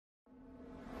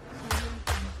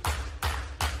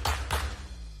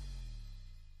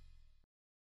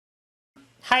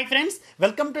Hi friends,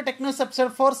 welcome to tech news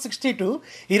episode 462.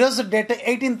 ఈరోజు date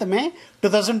 18th May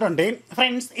 2020.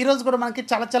 Friends, ఈరోజు కూడా మనకి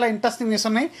చాలా ఇంట్రెస్టింగ్ న్యూస్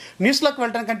ఉన్నాయి. న్యూస్లోకి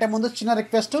వెళ్ళడం కంటే ముందు చిన్న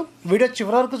రిక్వెస్ట్, వీడియో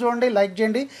చివరి వరకు చూడండి, లైక్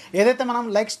చేయండి. ఏదైతే మనం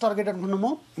లైక్స్ టార్గెట్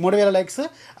అనుకున్నామో 3000 లైక్స్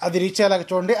అది రీచ్ అయ్యేలాగా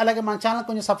చూడండి. అలాగే మన ఛానల్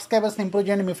కొంచెం సబ్స్క్రైబర్స్ని ఇంప్రూవ్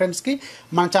చేయండి, మీ ఫ్రెండ్స్కి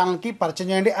మన ఛానల్కి పరిచయం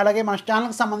చేయండి. అలాగే మన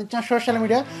ఛానల్కి సంబంధించిన సోషల్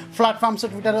మీడియా ప్లాట్ఫామ్స్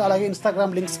ట్విట్టర్ అలాగే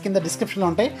ఇన్స్టాగ్రామ్ లింక్స్ కింద డిస్క్రిప్షన్లో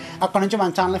ఉంటాయి. అక్కడ నుంచి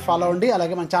మన ఛానల్ని ఫాలో అవ్వండి.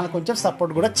 అలాగే మన ఛానల్ కొంచెం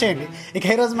సపోర్ట్ కూడా చేయండి. ఇక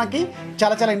ఈరోజు మనకి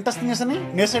చాలా ఇంట్రెస్టింగ్ న్యూస్ అని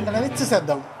న్యూస్ ఏంటనేది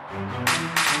చూసేద్దాం.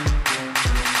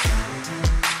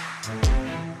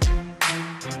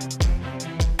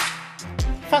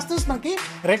 ఫస్ట్ న్యూస్ మనకి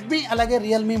రెడ్మీ అలాగే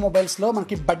రియల్మీ మొబైల్స్లో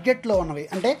మనకి బడ్జెట్లో ఉన్నవి,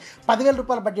 అంటే 10,000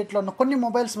 రూపాయల బడ్జెట్లో ఉన్న కొన్ని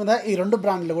మొబైల్స్ మీద ఈ రెండు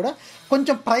బ్రాండ్లు కూడా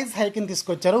కొంచెం ప్రైస్ హైక్ని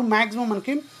తీసుకొచ్చారు. మ్యాక్సిమం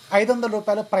మనకి 500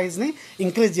 రూపాయల ప్రైస్ని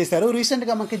ఇంక్రీజ్ చేశారు.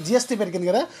 రీసెంట్గా మనకి జిఎస్టీ పెరిగింది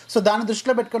కదా, సో దాన్ని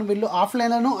దృష్టిలో పెట్టుకుని వీళ్ళు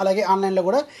ఆఫ్లైన్లోను అలాగే ఆన్లైన్లో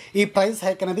కూడా ఈ ప్రైస్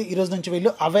హైక్ అనేది ఈ రోజు నుంచి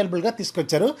వీళ్ళు అవైలబుల్గా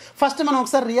తీసుకొచ్చారు. ఫస్ట్ మనం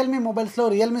ఒకసారి రియల్మీ మొబైల్స్లో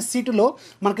రియల్మీ C2లో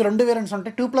మనకి 2 వేరియంట్స్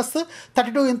ఉంటాయి.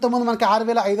 2+32 ఇంతకుముందు మనకి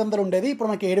 6,500 ఉండేది, ఇప్పుడు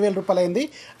మనకి 7,000 రూపాయలు అయింది.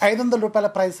 500 రూపాయల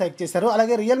ప్రైస్ హైక్ చేశారు.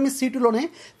 అలాగే రియల్మీ C2లోనే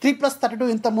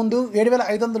 3+32 ఇంతకుముందు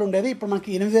 7,500 ఉండేది, ఇప్పుడు మనకి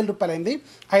 8,000 రూపాయలు అయింది.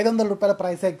 500 రూపాయల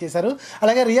ప్రైస్ హైక్ చేశారు.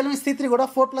 అలాగే రియల్మీ C3 కూడా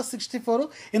 4+64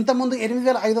 ఇంతకుముందు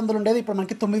 8,500 ఉండేది, ఇప్పుడు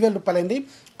మనకి 9,000 రూపాయలు అయింది.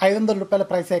 500 రూపాయల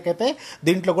ప్రైస్ హైక్ అయితే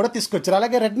దీంట్లో కూడా తీసుకొచ్చారు.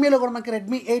 అలాగే రెడ్మీలో కూడా మనకి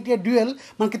రెడ్మీ 8A డ్యూయల్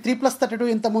మనకి 3+32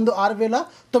 ఇంతకుముందు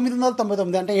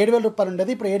 6,999 అంటే 7,000 రూపాయలు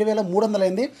ఉండేది, ఇప్పుడు 7,300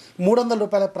 అయింది. 300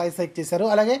 రూపాయల ప్రైస్ హైక్ చేశారు.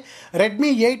 అలాగే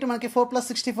రెడ్మీ 8 మనకి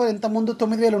 4+64 ఇంతకుముందు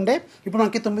 9,000 ఉండే, ఇప్పుడు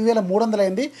మనకి 9,300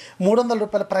 అయింది. 300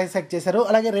 రూపాయల ప్రైస్ హైక్ చేశారు.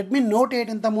 అలాగే రెడ్మీ నోట్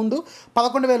 8 ఇంతకుముందు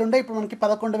 11,000 ఉండే, ఇప్పుడు మనకి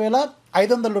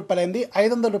 11,500 రూపాయలు అయింది.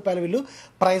 500 రూపాయలు వీళ్ళు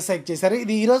ప్రైస్ హైక్ చేశారు.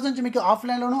 ఇది ఈ రోజు నుంచి మీకు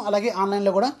ఆఫ్లైన్లోను అలాగే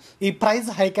ఆన్లైన్లో కూడా ఈ ప్రైస్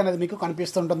హైక్ అనేది మీకు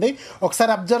కనిపిస్తుంటుంది.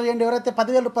 ఒకసారి అబ్జర్వ్ చేయండి. ఎవరైతే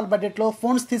 10,000 రూపాయల బడ్జెట్లో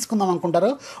ఫోన్స్ తీసుకుందాం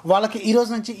అనుకుంటారో వాళ్ళకి ఈ రోజు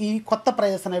నుంచి ఈ కొత్త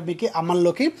ప్రైజెస్ అనేవి మీకు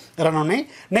అమల్లోకి రానున్నాయి.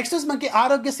 నెక్స్ట్ మనకి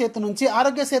ఆరోగ్య సేతు నుంచి,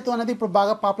 ఆరోగ్య సేతు అనేది ఇప్పుడు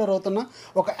బాగా పాపులర్ అవుతున్న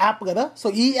ఒక యాప్ కదా, సో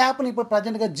ఈ యాప్ని ఇప్పుడు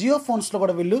ప్రజెంట్గా జియో ఫోన్స్లో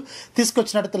కూడా వీళ్ళు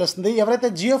తీసుకొచ్చినట్టు తెలుస్తుంది. ఎవరైతే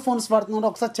జియో ఫోన్స్ వాడుతున్నారో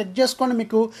ఒకసారి చెక్ చేసుకోండి,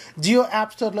 మీకు జియో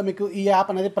యాప్ స్టోర్లో మీకు ఈ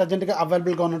యాప్ అనేది ప్రజెంట్గా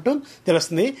అవైలబుల్గా ఉన్నట్టు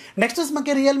తెలుస్తుంది. నెక్స్ట్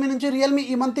మనకి రియల్మీ నుంచి, రియల్మీ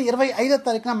ఈ మంత్ 25వ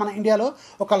తారీఖున మన ఇండియాలో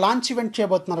ఒక లాంచ్ ఈవెంట్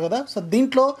చేయబోతున్నారు కదా, సో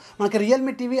దీంట్లో మనకి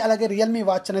రియల్మీ టీవీ అలాగే రియల్మీ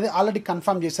వాచ్ అనేది ఆల్రెడీ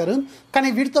కన్ఫర్మ్ చేశారు. కానీ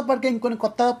వీటితో పాటుగా ఇంకొన్ని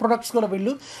కొత్త ప్రొడక్ట్స్ కూడా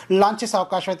వీళ్ళు లాంచ్ చేసే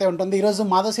అవకాశం అయితే ఉంటుంది. ఈరోజు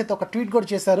మాధవ్ సేత్ ఒక ట్వీట్ కూడా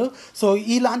చేశారు. సో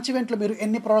ఈ లాంచ్ ఈవెంట్లో మీరు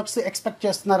ఎన్ని ప్రొడక్ట్స్ ఎక్స్పెక్ట్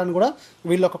చేస్తున్నారని కూడా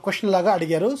వీళ్ళు ఒక క్వశ్చన్ లాగా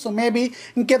అడిగారు. సో మేబీ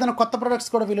ఇంకేదైనా కొత్త ప్రొడక్ట్స్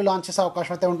కూడా వీళ్ళు లాంచ్ చేసే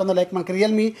అవకాశం అయితే ఉంటుంది. లైక్ మనకి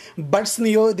రియల్మీ బడ్స్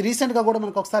నియో, ఇది రీసెంట్గా కూడా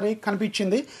మనకు ఒకసారి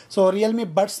కనిపించింది. సో రియల్మీ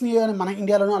బడ్స్ నియో అని మన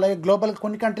ఇండియాలోనూ అలాగే గ్లోబల్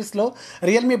కొన్ని కంట్రీస్లో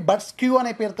రియల్మీ బడ్స్ క్యూ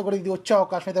అనే పేరుతో కూడా ఇది వచ్చే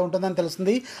అవకాశం అయితే ఉంటుందని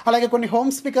తెలుస్తుంది. అలాగే కొన్ని హోమ్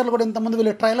స్పీకర్లు కూడా ఇంతకుముందు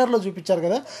వీళ్ళు ట్రైలర్లో చూపించారు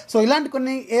కదా, సో ఇలాంటి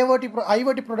కొన్ని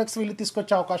ఐఓటీ ప్రొడక్ట్స్ వీళ్ళు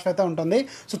తీసుకొచ్చే అవకాశం అయితే ఉంటుంది.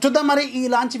 సో చూద్దాం మరి ఈ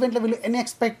లాంచ్ ఈవెంట్లో వీళ్ళు ఎన్ని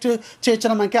ఎక్స్పెక్ట్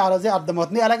చేయొచ్చని మనకి ఆ రోజే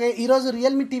అర్థమవుతుంది. అలాగే ఈరోజు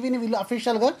రియల్మీ టీవీని వీళ్ళు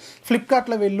అఫీషియల్గా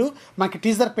ఫ్లిప్కార్ట్లో వీళ్ళు మనకి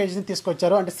టీజర్ పేజ్ని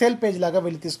తీసుకొచ్చారు, అంటే సేల్ పేజ్ లాగా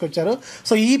వీళ్ళు తీసుకొచ్చారు.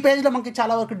 సో ఈ పేజ్లో మనకి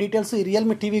చాలా వరకు డీటెయిల్స్ ఈ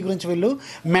రియల్మీ టీవీ గురించి వీళ్ళు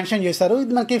మెన్షన్ చేశారు.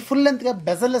 ఇది మనకి ఫుల్ లెంత్గా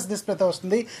బెజల్లెస్ డిస్ప్లేతో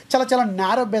వస్తుంది, చాలా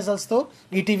నారో బెజల్స్తో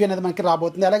ఈ టీవీ అనేది మనకి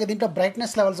రాబోతుంది. అలాగే దీంట్లో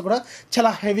బ్రైట్నెస్ లెవెల్స్ కూడా చాలా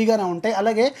హెవీగానే ఉంటాయి.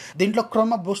 అలాగే దీంట్లో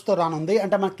క్రోమా బూస్ట్తో రానుంది,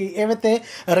 అంటే మనకి ఏవైతే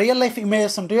రియల్ లైఫ్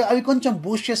ఇమేజెస్ ఉంటాయో అవి కొంచెం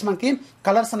బూస్ట్ చేసి మనకి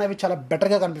కలర్స్ అనేవి చాలా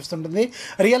బెటర్గా కనిపిస్తుంటుంది.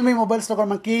 రియల్మీ మొబైల్స్లో కూడా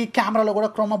మనకి కెమెరాలో కూడా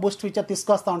క్రోమా బూస్ట్ ఫీచర్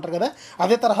తీసుకొస్తూ ఉంటారు కదా,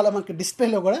 అదే తరహాలో మనకి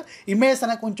డిస్ప్లేలో కూడా ఇమేజ్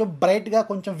అనేది కొంచెం బ్రైట్గా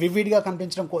కొంచెం వివిడ్గా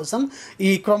కనిపించడం కోసం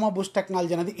ఈ క్రోమా బూస్ట్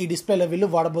టెక్నాలజీ అనేది ఈ డిస్ప్లేలో వీళ్ళు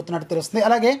వాడబోతున్నట్టు తెలుస్తుంది.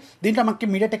 అలాగే దీంట్లో మనకి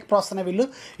మీడియాటెక్ ప్రాసెసర్ అనేవి వీళ్ళు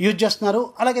యూజ్ చేస్తున్నారు.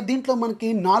 అలాగే దీంట్లో మనకి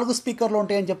 4 స్పీకర్లు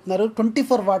ఉంటాయని చెప్తున్నారు.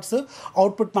 24 వాట్స్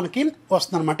అవుట్పుట్ మనకి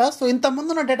వస్తుందన్నమాట. సో ఇంత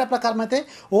ముందున్న డేటా ప్రకారం అయితే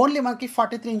ఓన్లీ మనకి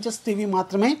 43 ఇంచెస్ టీవీ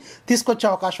మాత్రమే తీసుకొచ్చే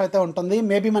అవకాశం అయితే ఉంటుంది.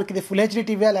 మేబీ మనకి ఇది ఫుల్ హెచ్డీ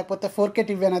టీవీ లేకపోతే 4K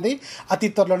టీవీ అనేది అతి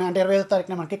త్వరలోనే, అంటే 25వ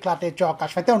తారీఖున మనకి క్లారిటీ వచ్చే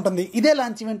అవకాశం అయితే ఉంటుంది. ఇదే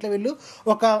లాంచ్ ఈవెంట్లో వీళ్ళు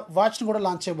ఒక వాచ్ను కూడా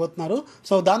లాంచ్ చేయబోతున్నారు.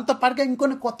 సో దాంతో పాటుగా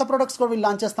ఇంకొన్ని కొత్త ప్రొడక్ట్స్ కూడా వీళ్ళు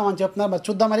లాంచ్ చేస్తామని చెప్తున్నారు. మరి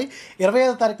చూద్దాం మరి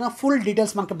 25వ తారీఖున ఫుల్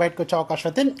డీటెయిల్స్ మనకి బయటకు వచ్చే అవకాశం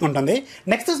అయితే ఉంటుంది.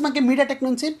 నెక్స్ట్ మనకి మీడియాటెక్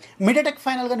నుంచి, మీడియాటెక్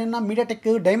ఫైనల్గా నిన్న మీడియాటెక్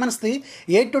డైమండ్స్ది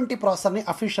 820 ప్రాసెసర్ని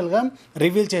అఫీషియల్గా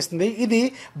రివీల్ చేస్తుంది. ఇది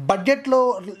బడ్జెట్లో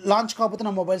లాంచ్ కాబోతున్న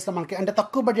మొబైల్స్లో మనకి, అంటే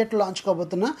తక్కువ బడ్జెట్లో లాంచ్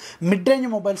కాబోతున్న మిడ్ రేంజ్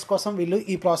మొబైల్స్ కోసం వీళ్ళు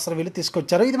ఈ ప్రాసెసర్ వీళ్ళు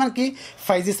తీసుకొచ్చారు. ఇది మనకి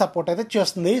 5G సపోర్ట్ అయితే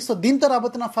చేస్తుంది. సో దీంతో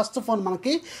రాబోతున్న ఫస్ట్ ఫోన్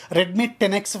మనకి రెడ్మీ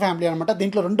 10X ఫ్యామిలీ అనమాట.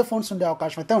 దీంట్లో 2 ఫోన్స్ ఉండే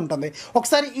అవకాశం అయితే ఉంటుంది.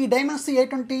 ఒకసారి ఈ డైమండ్స్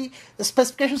 820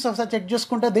 స్పెసిఫికేషన్స్ ఒకసారి చెక్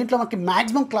చేసుకుంటే దీంట్లో మనకి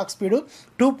maximum clock speed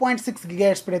 2.6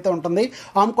 GHz speed అయితే ఉంటుంది.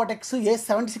 ఆర్మ్ కార్టెక్స్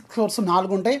A76 కోర్స్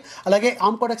 4 ఉంటాయి. అలాగే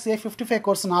ఆర్మ్ కార్టెక్స్ A55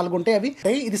 కోర్స్ 4 ఉంటాయి. అవి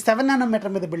ఇది 7 nm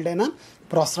మీద బిల్డ్ అయిన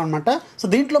ప్రాసెసర్ అనమాట. సో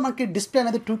దీంట్లో మనకి డిస్ప్లే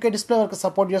అనేది 2K డిస్ప్లే వరకు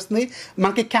సపోర్ట్ చేస్తుంది.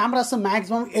 మనకి కెమెరాస్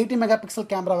మాక్సిమం 80 మెగాపిక్సెల్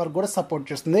కెమెరా వరకు కూడా సపోర్ట్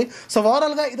చేస్తుంది. సో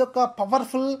ఓవరాల్గా ఇది ఒక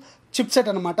పవర్ఫుల్ చిప్ సెట్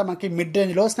అనమాట. మనకి మిడ్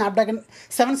రేంజ్లో స్నాప్డ్రాగన్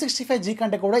 765G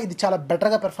కంటే కూడా ఇది చాలా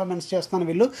బెటర్గా పెర్ఫార్మెన్స్ చేస్తుందని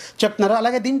వీళ్ళు చెప్తున్నారు.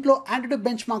 అలాగే దీంట్లో యాంటీ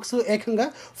బెంచ్ మార్క్స్ ఏకంగా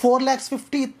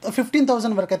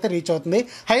 4,15,000 వరకు అయితే రీచ్ అవుతుంది,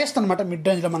 హైయెస్ట్ అనమాట మిడ్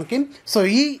రేంజ్లో మనకి. సో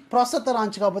ఈ ప్రాసెసర్తో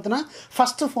లాంచ్ కాబోతున్న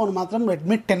ఫస్ట్ ఫోన్ మాత్రం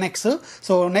Redmi 10X.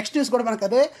 So next news కూడా మనకి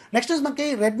అదే. నెక్స్ట్ న్యూస్ మనకి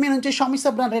రెడ్మీ నుంచి షామీ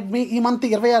సబ్ బ్రాండ్ రెడ్మీ ఈ మంత్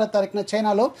 26వ తారీఖున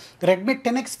చైనాలో రెడ్మీ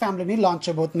 10X ఫ్యామిలీని లాంచ్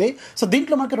చేయబోతుంది. సో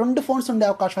దీంట్లో మనకి 2 ఫోన్స్ ఉండే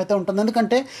అవకాశం అయితే ఉంటుంది.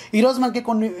 ఎందుకంటే ఈరోజు మనకి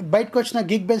కొన్ని బయటకు వచ్చిన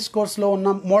గిగ్ బెంచ్ కోర్స్లో ఉన్న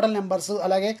మోడల్ నెంబర్స్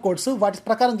అలాగే కోడ్స్ వాటి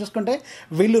ప్రకారం చూసుకుంటే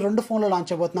వీళ్ళు 2 ఫోన్లు లాంచ్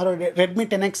చేయబోతున్నారు. రెడ్మీ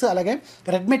 10X అలాగే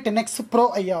రెడ్మీ 10X Pro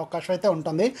అయ్యే అవకాశం అయితే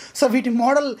ఉంటుంది. సో వీటి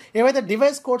మోడల్ ఏవైతే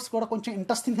డివైస్ కోడ్స్ కూడా కొంచెం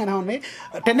ఇంట్రెస్టింగ్గానే ఉన్నాయి.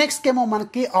 10Xకి ఏమో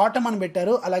మనకి ఆటమ్ అని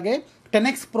పెట్టారు, అలాగే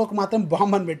 10X Proకి మాత్రం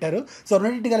బాంబ్ అని పెట్టారు. సో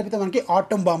రెండింటి కలిపితే మనకి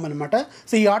ఆటమ్ బాంబ్ అనమాట.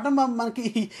 సో ఈ ఆటమ్ బాంబ్ మనకి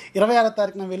 26వ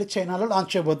తారీఖున వీళ్ళు చైనాలో లాంచ్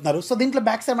చేయబోతున్నారు. సో దీంట్లో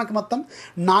బ్యాక్ సైడ్ మనకి మొత్తం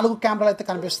 4 కెమెరాలు అయితే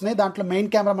కనిపిస్తున్నాయి. దాంట్లో మెయిన్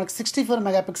కెమెరా మనకి 64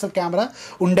 మెగాపిక్సెల్ కెమెరా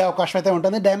ఉండే అవకాశం అయితే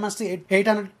ఉంటుంది. డైమెన్సిటీ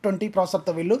 820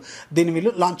 ప్రాసెసర్తో వీళ్ళు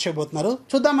లాంచ్ చేయబోతున్నారు.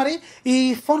 చూద్దాం మరి ఈ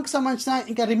ఫోన్కి సంబంధించిన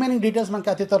ఇంకా రిమైనింగ్ డీటెయిల్స్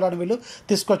మనకి అతి త్వరలో వీళ్ళు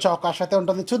తీసుకొచ్చే అవకాశం అయితే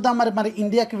ఉంటుంది. చూద్దాం మరి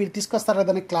ఇండియాకి వీళ్ళు తీసుకొస్తారో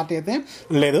లేదని క్లారిటీ అయితే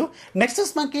లేదు.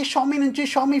 నెక్స్ట్ మనకి షామీ నుంచి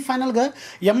షామీ ఫైనల్గా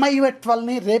MIUI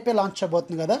 12ని రేపే లాంచ్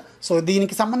చేయబోతుంది కదా. సో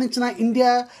దీనికి సంబంధించిన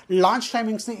ఇండియా లాంచ్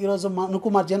టైమింగ్స్ని ఈరోజు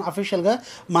అనుకుమార్ జైన్ అఫీషియల్గా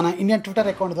మన ఇండియన్ ట్విట్టర్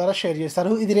అకౌంట్ ద్వారా షేర్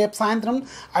చేశారు. ఇది రేపు సాయంత్రం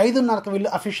 5:30కి వీళ్ళు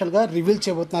అఫీషియల్గా రివీల్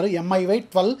చేయబోతున్నారు. MIUI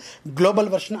 12 గ్లోబల్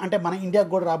వర్షన్, అంటే మన ఇండియాకు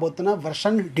కూడా రాబోతున్న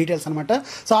వర్షన్ డీటెయిల్స్ అనమాట.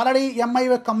 సో ఆల్రెడీ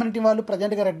MIUI కమ్యూనిటీ వాళ్ళు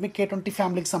ప్రజెంట్గా రెడ్మీ K20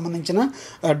 ఫ్యామిలీకి సంబంధించిన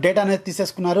డేటా అనేది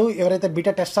తీసేసుకున్నారు. ఎవరైతే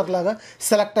బీటా టెస్టర్ లాగా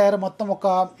సెలెక్ట్ అయ్యారో మొత్తం ఒక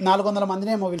 400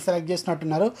 మందిని ఏమో వీళ్ళు సెలెక్ట్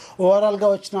చేసినట్టున్నారు. ఓవరాల్గా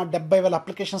వచ్చిన 70,000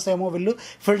 అప్లికేషన్స్ ఏమో వీళ్ళు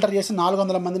ఫిల్టర్ చేసి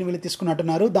 400 మందిని వీళ్ళు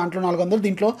తీసుకున్నట్టున్నారు. దాంట్లో 400,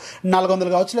 దీంట్లో 400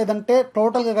 కావచ్చు, లేదంటే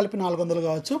టోటల్గా కలిపి 400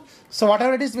 కావచ్చు. So what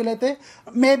ever it is వీళ్ళైతే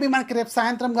మేబీ మనకి రేపు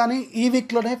సాయంత్రం కానీ ఈ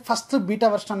వీక్లోనే ఫస్ట్ బీటా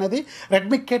వర్షన్ అనేది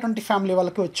రెడ్మీ K20 ఫ్యామిలీ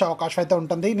వాళ్ళకి వచ్చే అవకాశం అయితే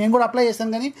ఉంటుంది. నేను కూడా అప్లై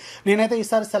చేశాను కానీ నేనైతే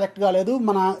ఈసారి సెలెక్ట్ కాలేదు.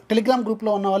 మన టెలిగ్రామ్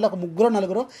గ్రూప్లో ఉన్న వాళ్ళు ఒక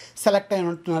 3-4 సెలెక్ట్ అయి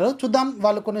ఉంటున్నారు. చూద్దాం,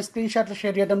 వాళ్ళు కొన్ని స్క్రీన్ షాట్లు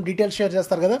షేర్ చేయడం, డీటెయిల్స్ షేర్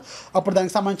చేస్తారు కదా, అప్పుడు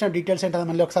దానికి సంబంధించిన డీటెయిల్స్ ఏంటో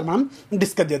మళ్ళీ ఒకసారి మనం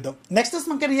డిస్కస్ చేద్దాం. నెక్స్ట్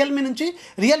మనకి రియల్మీ నుంచి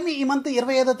రియల్మీ ఈ మంత్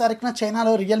 25వ తారీఖున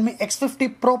చైనాలో రియల్మీ X50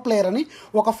 Pro ప్లేయర్ అని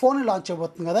ఒక ఫోన్ లాంచ్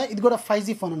చేయబోతుంది కదా. ఇది కూడా 5G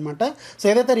ఫోన్ అనమాట. సో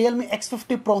ఏదైతే రియల్మీ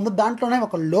X50 Pro ఉందో దాంట్లోనే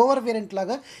ఒక లోవర్ వేరియంట్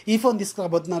లాగా ఈ ఫోన్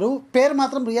తీసుకురాబోతున్నారు. పేరు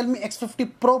మాత్రం రియల్మీ X50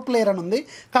 Pro ప్లేయర్ అని ఉంది.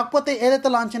 కాకపోతే ఏదైతే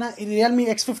లాంచ్ అయిన రియల్మీ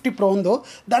X50 Pro ఉందో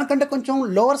దానికంటే కొంచెం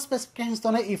లోవర్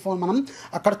స్పెసిఫికేషన్స్తోనే ఈ ఫోన్ మనం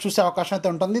అక్కడ చూసే అవకాశం అయితే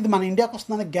ఉంటుంది. ఇది మన ఇండియాకి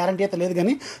వస్తుందని గ్యారంటీ అయితే లేదు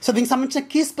కానీ సో దీనికి సంబంధించిన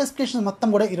కీ స్పెసిఫికేషన్స్ మొత్తం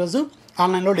కూడా ఈరోజు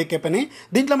ఆన్లైన్లో లీక్ అయిపోయినాయి.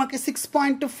 దీంట్లో మనకి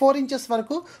 6.4 ఇంచెస్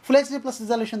వరకు full HD+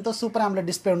 రిజల్యూషన్తో super AMOLED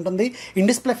display ఉంటుంది. ఇన్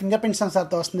డిస్ప్లే ఫింగర్ ప్రింట్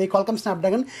సెన్సార్తో వస్తుంది. Qualcomm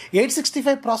Snapdragon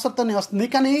 865 ప్రాసెసర్తోనే వస్తుంది.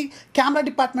 కానీ కెమెరా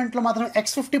డిపార్ట్మెంట్లో మాత్రం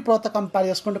X50 Proతో కంపేర్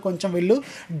చేసుకుంటే కొంచెం వీళ్ళు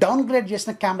డౌన్ గ్రేడ్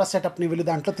చేసిన కెమెరా సెటప్ని వీళ్ళు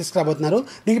దాంట్లో తీసుకురాబోతున్నారు.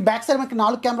 దీనికి బ్యాక్ సైడ్ మనకి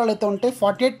 4 కెమెరాలు అయితే ఉంటాయి,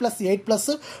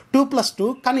 48+8+2+2.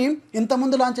 కానీ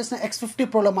ఇంతకుముందు లాంచ్ చేసిన X50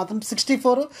 Proలో మాత్రం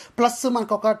 64+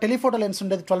 మనకు ఒక టెలిఫోటో లెన్స్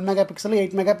ఉండేది 12 మెగాపిక్సెల్,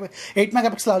 8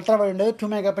 మెగాపిక్సెల్ అల్ట్రా వైడ్ ఉండేది, 2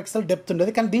 మెగాపిక్సెల్ డెప్త్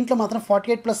ఉండేది. కానీ దీంట్లో మాత్రం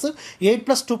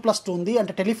 48+8+2+2 ఉంది.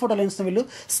 అంటే టెలిఫోటో లెన్స్ని వీళ్ళు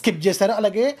స్కిప్ చేశారు.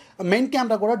 అలాగే మెయిన్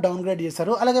కెమెరా కూడా డౌన్ గ్రేడ్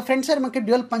చేశారు. అలాగే ఫ్రంట్ సైడ్ మనకి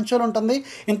డ్యూయల్ పంచోల్ ఉంటుంది.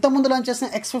 ఇంతకుముందు లాంచ్ చేసిన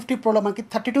X50 Proలో మనకి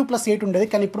 32+8 ఉండేది,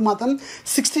 కానీ ఇప్పుడు మాత్రం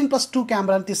 16+2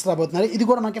 కెమెరాని తీసుకురాబోతున్నారు. ఇది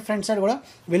కూడా మనకి ఫ్రంట్ సైడ్ కూడా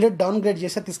వీళ్ళు డౌన్ గ్రేడ్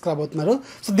చేసి తీసుకురాబోతున్నారు.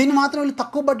 సో దీన్ని మాత్రం వీళ్ళు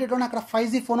తక్కువ బడ్జెట్లోనే అక్కడ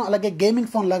 5G ఫోన్ అలాగే గేమింగ్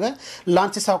ఫోన్ లాగా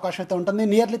లాంచ్ చేసే అవకాశం అయితే ఉంటుంది.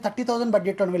 నియర్లీ 30,000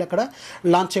 బడ్జెట్లో వీళ్ళు అక్కడ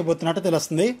లాంచ్ చేయబోతున్నట్టు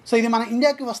తెలుస్తుంది. సో ఇది మన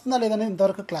ఇండియాకి వస్తుందా లేదని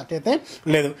ఇంతవరకు క్లారిటీ అయితే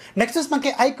లేదు. నెక్స్ట్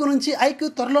మనకి ఐక్యూ నుంచి ఐక్యూ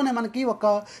త్వరలోనే మనకి ఒక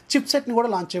చిప్ సెట్ని కూడా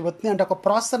లాంచ్ చేయబోతుంది. అంటే ఒక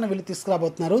ప్రాసెసర్ని వీళ్ళు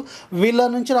తీసుకురాబోతున్నారు. వీళ్ళ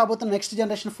నుంచి రాబోతున్న నెక్స్ట్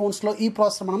జనరేషన్ ఫోన్స్లో ఈ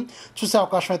ప్రాసెసర్ మనం చూసే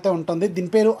అవకాశం అయితే ఉంటుంది. దీని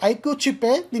పేరు ఐక్యూ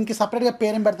చిప్పే, దీనికి సపరేట్గా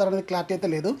పేరేం పెడతారు అనేది క్లారిటీ అయితే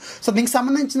లేదు. సో దీనికి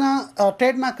సంబంధించిన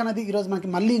ట్రేడ్ మార్క్ అనేది ఈరోజు మనకి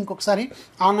మళ్ళీ ఇంకొకసారి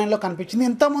ఆన్లైన్లో కనిపించింది.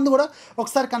 ఇంతకుముందు కూడా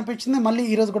ఒకసారి కనిపించింది, మళ్ళీ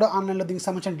ఈరోజు కూడా ఆన్లైన్లో దీనికి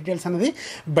సంబంధించిన డీటెయిల్స్ అనేది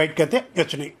బయటకు అయితే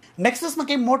వచ్చినాయి. నెక్స్ట్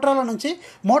మనకి మోటరోలా నుంచి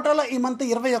మోటరోలా ఈ మంత్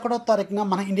 21వ తారీఖున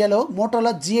మన ఇండియాలో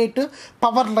మోటరోలా G8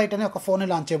 పవర్ లైట్ అనే ఒక ఫోన్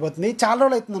లాంచ్ చేయబోతుంది. చాలా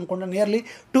రోజులు అవుతుంది అనుకుంటా, నియర్లీ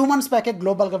 2 months బ్యాకే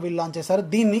గ్లోబల్గా వీళ్ళు లాంచ్ చేశారు.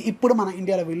 దీన్ని ఇప్పుడు మన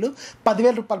ఇండియాలో వీళ్ళు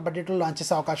 10,000 రూపాయల బడ్జెట్లో లాంచ్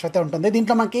చేసే అవకాశం అయితే ఉంటుంది.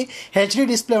 దీంట్లో మనకి HD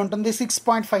డిస్ప్లే ఉంటుంది,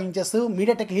 6.5 inches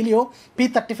MediaTek Helio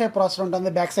P35 processor ఉంటుంది.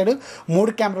 బ్యాక్ సైడ్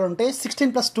 3 కెమెరాలు ఉంటాయి,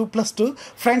 16+2+2.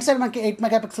 ఫ్రంట్ సైడ్ మనకి 8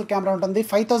 మెగాపిక్సెల్ కెమెరా ఉంటుంది,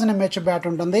 5000 mAh బ్యాటరీ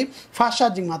ఉంటుంది. ఫాస్ట్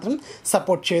ఛార్జింగ్ మాత్రం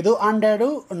సపోర్ట్ చేయదు. Android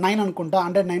 9 అనుకుంటా,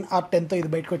 Android 9 or 10తో ఇది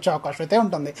బయటకు వచ్చే అవకాశం అయితే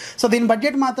ఉంటుంది. సో దీని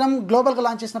బడ్జెట్ మాత్రం గ్లోబల్గా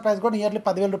లాంచ్ చేసిన ప్రైస్ కూడా నియర్లీ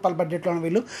 10,000 రూపాయల బడ్జెట్లో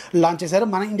వీళ్ళు లాంచ్ చేశారు.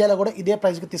 మన ఇండియాలో కూడా ఇదే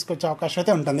ప్రైస్కి తీసుకొచ్చే అవకాశం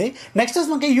అయితే ఉంటుంది. నెక్స్ట్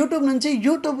మనకి యూట్యూబ్ నుంచి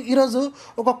యూట్యూబ్ ఈరోజు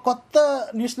ఒక కొత్త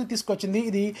న్యూస్ని తీసుకొచ్చింది.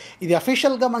 ఇది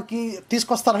అఫీషియల్గా మనకి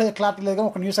తీసుకొస్తారో లేదా క్లారిటీ లేదు,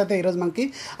 ఒక న్యూస్ అయితే ఈరోజు మనకి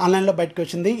ఆన్లైన్లో బయటకు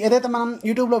వచ్చింది. ఏదైతే మనం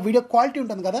యూట్యూబ్లో వీడియో క్వాలిటీ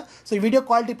ఉంటుంది కదా, సో ఈ వీడియో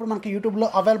క్వాలిటీ ఇప్పుడు మనకి యూట్యూబ్లో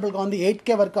అవైలబుల్గా ఉంది,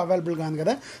 8K వరకు అవైలబుల్గా ఉంది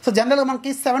కదా. సో జనరల్గా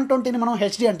మనకి 720ని మనం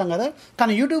హెచ్డీ అంటాం కదా,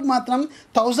 కానీ యూట్యూబ్ మాత్రం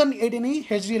 1080ని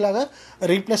హెచ్డీ లాగా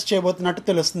రీప్లేస్ చేయబోతున్నట్టు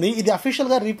తెలుస్తుంది. ఇది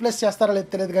అఫీషియల్గా రీప్లేస్ చేస్తారో లేదో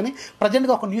తెలియదు, కానీ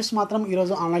ప్రజెంట్గా ఒక న్యూస్ మాత్రం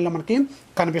ఈరోజు ఆన్లైన్లో మనకి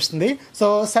కనిపిస్తుంది. సో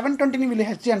 720ని వీళ్ళు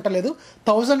హెచ్డీ అంటలేదు,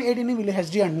 1080ని వీళ్ళు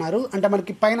హెచ్డీ అంటున్నారు. అంటే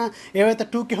మనకి పైన ఏవైతే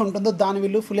 2K ఉంటుందో దాని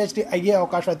వీళ్ళు ఫుల్ హెచ్డీ అయ్యే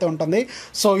అవకాశం అయితే ఉంటుంది.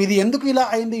 సో ఇది ఎందుకు ఇలా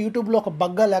అయింది, యూట్యూబ్లో ఒక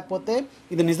బగ్గా లేకపోతే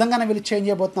ఇది నిజంగానే వీళ్ళు చేంజ్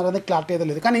చేయబోతున్నారు అనేది క్లారిటీ అయితే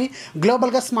లేదు. కానీ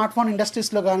గ్లోబల్గా స్మార్ట్ ఫోన్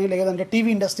ఇండస్ట్రీస్లో కానీ లేదంటే టీవీ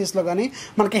ఇండస్ట్రీస్లో కానీ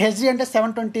మనకి హెచ్డీ అంటే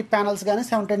 720 ప్యానల్స్ కానీ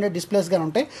 720 డిస్ప్లేస్ కానీ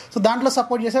ఉంటాయి. సో దాంట్లో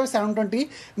సపోర్ట్ చేసేవి 720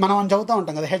 మనం చదువుతూ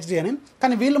ఉంటాం కదా హెచ్డీ అని.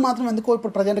 కానీ వీళ్ళు మాత్రం ఎందుకో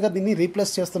ఇప్పుడు ప్రజెంట్గా దీన్ని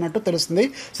రీప్లేస్ చేస్తున్నట్టు తెలుస్తుంది.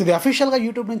 సో ఇది అఫీషియల్గా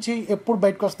యూట్యూబ్ నుంచి ఎప్పుడు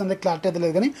బయటకు వస్తుంది క్లారిటీ అయితే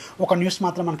లేదు, కానీ ఒక న్యూస్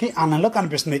మాత్రం మనకి ఆన్లైన్లో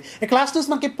కనిపిస్తుంది. ఇక లాస్ట్ న్యూస్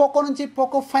మనకి పోకో నుంచి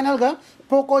ఫైనల్గా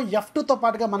పోకో F2తో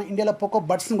పాటుగా మన ఇండియాలో పోకో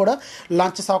బడ్స్ని కూడా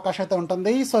లాంచ్ చేసే అవకాశం అయితే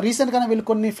ఉంటుంది. సో రీసెంట్గానే వీళ్ళు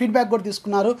కొన్ని ఫీడ్బ్యాక్ కూడా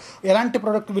తీసుకున్నారు, ఎలాంటి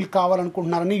ప్రోడక్ట్ వీళ్ళు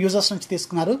కావాలనుకుంటున్నారని యూజర్స్ నుంచి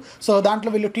తీసుకున్నారు. సో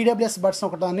దాంట్లో వీళ్ళు TWS బడ్స్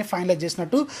ఒకటాన్ని ఫైనలైజ్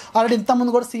చేసినట్టు ఆల్రెడీ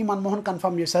ఇంతకుముందు కూడా సి మన్మోహన్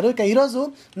కన్ఫర్మ్ చేశారు. ఇక ఈరోజు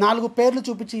 4 పేర్లు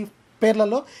చూపించి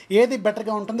పేర్లలో ఏది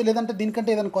బెటర్గా ఉంటుంది, లేదంటే దీనికంటే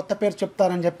ఏదైనా కొత్త పేరు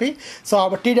చెప్తారని చెప్పి సో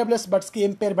TWS బడ్స్కి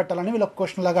ఏం పేరు పెట్టాలని వీళ్ళు ఒక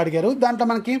క్వశ్చన్ లాగా అడిగారు. దాంట్లో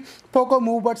మనకి Poco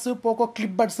move buds, Poco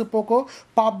clip buds, Poco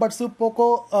pop buds, Poco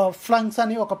ఫ్లంగ్స్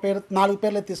అని ఒక పేరు 4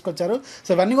 పేర్లు తీసుకొచ్చారు.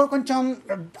 సో ఇవన్నీ కూడా కొంచెం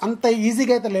అంత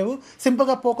ఈజీగా అయితే లేవు,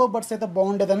 సింపుల్గా పోకో బడ్స్ అయితే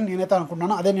బాగుండేదని నేనైతే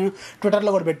అనుకుంటున్నాను. అదే నేను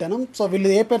ట్విట్టర్లో కూడా పెట్టాను. సో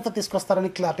వీళ్ళు ఏ పేరుతో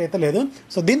తీసుకొస్తారని క్లారిటీ అయితే లేదు.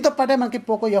 సో దీంతో పాటే మనకి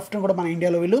పోకో F2 కూడా మన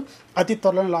ఇండియాలో వీళ్ళు అతి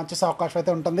త్వరలో లాంచ్ చేసే అవకాశం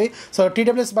అయితే ఉంటుంది. సో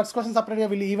TWS బడ్స్ కోసం సపరేట్గా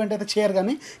వీళ్ళు ఈవెంట్ అయితే చేయరు,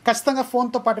 కానీ ఖచ్చితంగా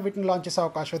ఫోన్తో పాటు వీటిని లాంచ్ చేసే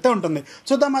అవకాశం అయితే ఉంటుంది.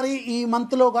 చూద్దాం మరి ఈ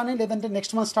మంత్లో కానీ లేదంటే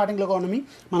నెక్స్ట్ మంత్ స్టార్టింగ్లో కానీ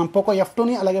మనం పోకో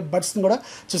F2ని అలాగే బడ్స్ని కూడా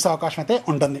చూసే అవకాశం అయితే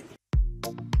ఉంటుంది.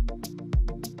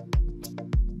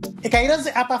 ఇక ఈరోజు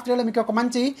యాప్ ఆఫ్ డేలో మీకు ఒక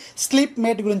మంచి స్లీప్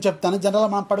మేట్ గురించి చెప్తాను. జనరల్గా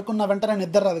మనం పడుకున్న వెంటనే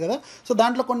నిద్ర రాదు కదా, సో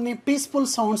దాంట్లో కొన్ని పీస్ఫుల్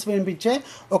సౌండ్స్ వినిపించే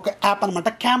ఒక యాప్ అనమాట,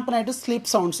 క్యాంప్ నైట్ స్లీప్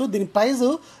సౌండ్స్. దీని ప్రైస్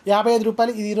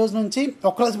 ₹55. ఇది ఈ రోజు నుంచి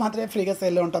ఒకరోజు మాత్రమే ఫ్రీగా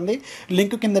సేల్లో ఉంటుంది.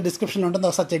 లింక్ కింద డిస్క్రిప్షన్లో ఉంటుంది,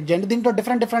 ఒకసారి చెక్ చేయండి. దీంట్లో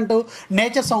డిఫరెంట్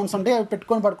నేచర్ సౌండ్స్ ఉంటాయి, అవి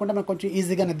పెట్టుకొని పడుకుంటే మనకు కొంచెం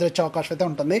ఈజీగా నిద్ర వచ్చే అవకాశం అయితే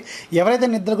ఉంటుంది. ఎవరైతే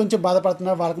నిద్ర గురించి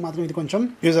బాధపడుతున్నారో వాళ్ళకి మాత్రం ఇది కొంచెం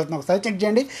యూజ్ అవుతుంది, ఒకసారి చెక్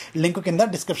చేయండి. లింక్ కింద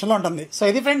డిస్క్రిప్షన్లో ఉంటుంది.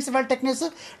 సో ఇది ఫ్రెండ్స్ ఇవాళ టెక్ న్యూస్.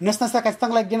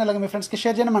 ఖచ్చితంగా లైక్ చేయండి, అలాగే మీ ఫ్రెండ్స్కి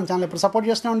షేర్ చేయండి. మన ఛానల్ ఇప్పుడు సపోర్ట్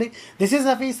చేస్తూ ఉండి. This is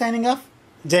Rafi signing off.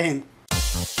 జై హింద్.